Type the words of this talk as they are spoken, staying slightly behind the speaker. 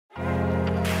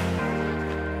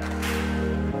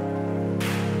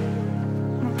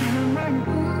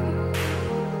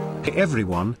Hey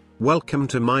everyone, welcome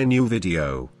to my new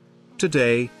video.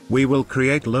 Today, we will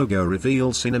create logo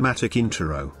reveal cinematic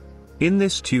intro. In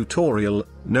this tutorial,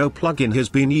 no plugin has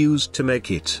been used to make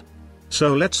it.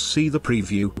 So let's see the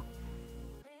preview.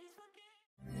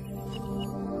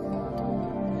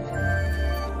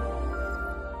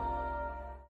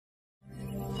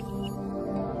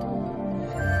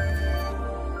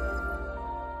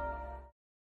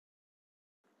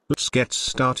 Let's get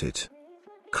started.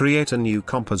 Create a new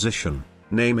composition,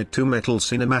 name it to Metal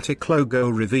Cinematic Logo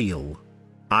Reveal.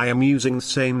 I am using the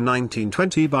same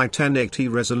 1920 by 1080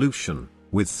 resolution,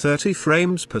 with 30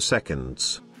 frames per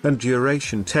second, and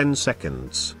duration 10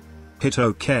 seconds. Hit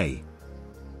OK.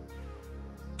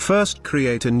 First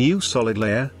create a new solid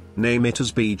layer, name it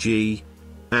as BG,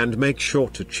 and make sure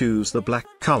to choose the black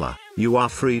color. You are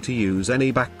free to use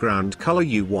any background color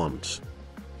you want.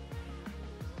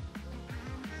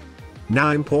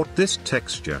 Now import this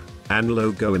texture and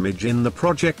logo image in the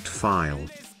project file.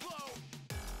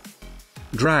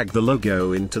 Drag the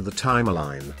logo into the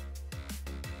timeline.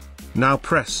 Now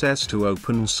press S to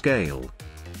open scale.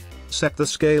 Set the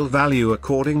scale value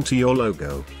according to your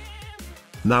logo.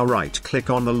 Now right-click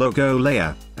on the logo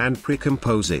layer and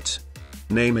pre-compose it.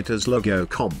 Name it as Logo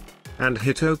Comp, and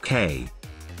hit OK.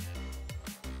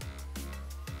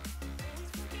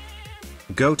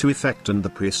 Go to Effect and the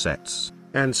Presets,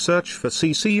 and search for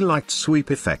CC Light Sweep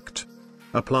Effect.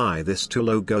 Apply this to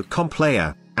Logo Comp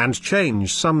layer, and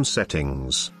change some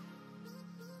settings.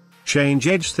 Change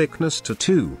edge thickness to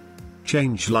 2.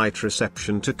 Change light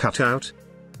reception to cutout.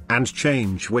 And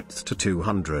change width to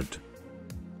 200.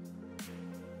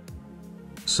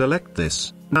 Select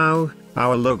this. Now,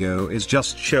 our logo is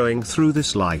just showing through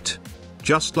this light.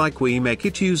 Just like we make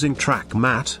it using Track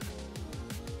Matte.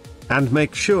 And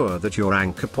make sure that your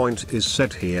anchor point is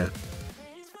set here.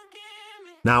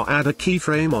 Now add a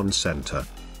keyframe on center.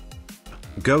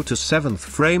 Go to 7th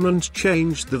frame and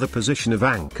change the position of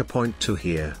anchor point to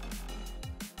here.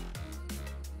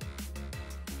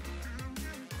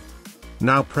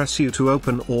 Now press U to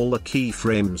open all the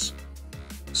keyframes.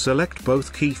 Select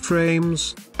both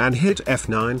keyframes, and hit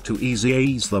F9 to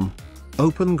ease them.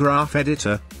 Open Graph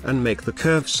Editor, and make the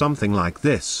curve something like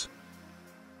this.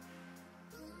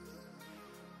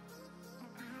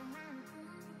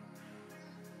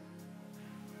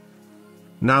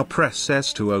 Now press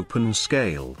S to open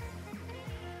scale.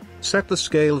 Set the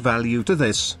scale value to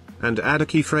this, and add a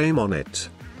keyframe on it.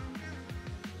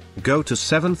 Go to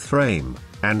 7th frame,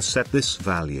 and set this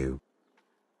value.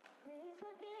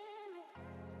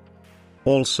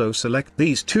 Also select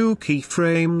these two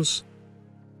keyframes,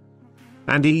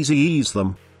 and ease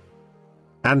them.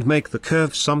 And make the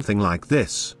curve something like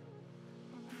this.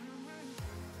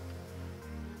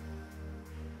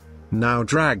 Now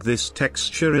drag this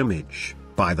texture image.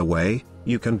 By the way,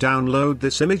 you can download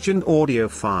this image and audio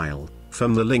file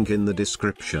from the link in the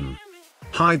description.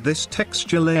 Hide this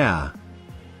texture layer.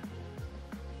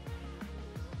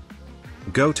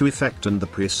 Go to Effect and the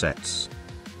Presets.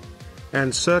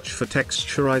 And search for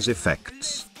Texturize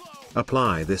Effects.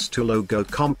 Apply this to Logo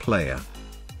Comp layer.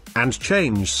 And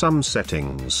change some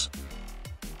settings.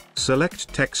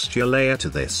 Select Texture layer to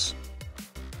this.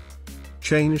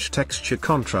 Change Texture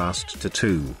Contrast to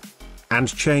 2. And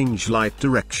change light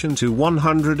direction to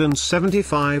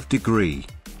 175 degree.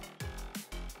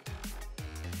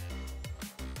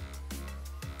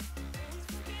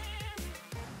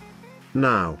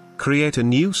 Now, create a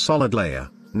new solid layer,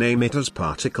 name it as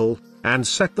Particle, and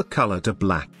set the color to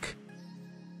black.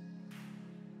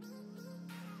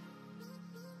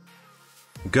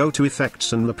 Go to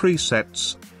Effects and the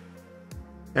Presets,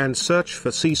 and search for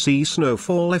CC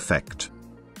Snowfall Effect.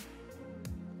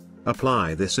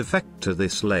 Apply this effect to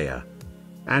this layer.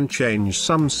 And change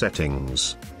some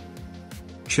settings.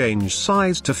 Change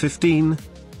size to 15.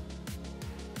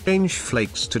 Change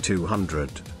flakes to 200.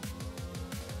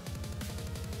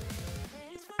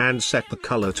 And set the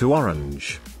color to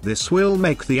orange. This will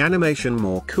make the animation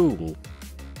more cool.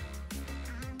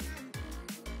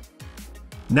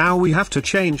 Now we have to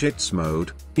change its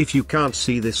mode, if you can't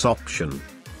see this option.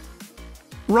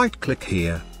 Right-click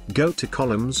here, go to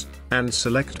Columns, and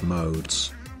select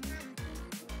Modes.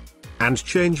 And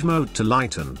change mode to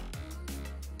Lighten.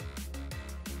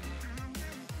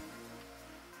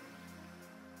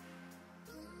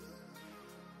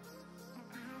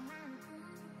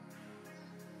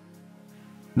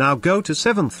 Now go to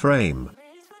 7th frame.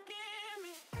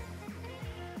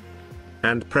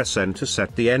 And press N to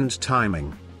set the end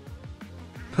timing.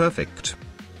 Perfect.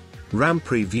 RAM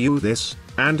preview this,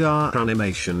 and our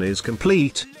animation is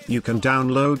complete. You can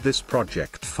download this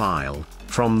project file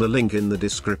from the link in the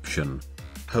description.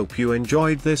 Hope you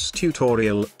enjoyed this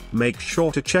tutorial. Make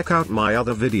sure to check out my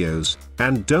other videos,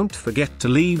 and don't forget to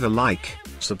leave a like,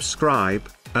 subscribe,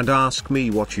 and ask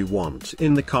me what you want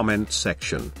in the comment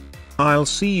section. I'll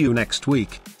see you next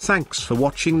week. Thanks for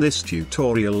watching this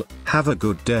tutorial. Have a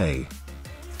good day.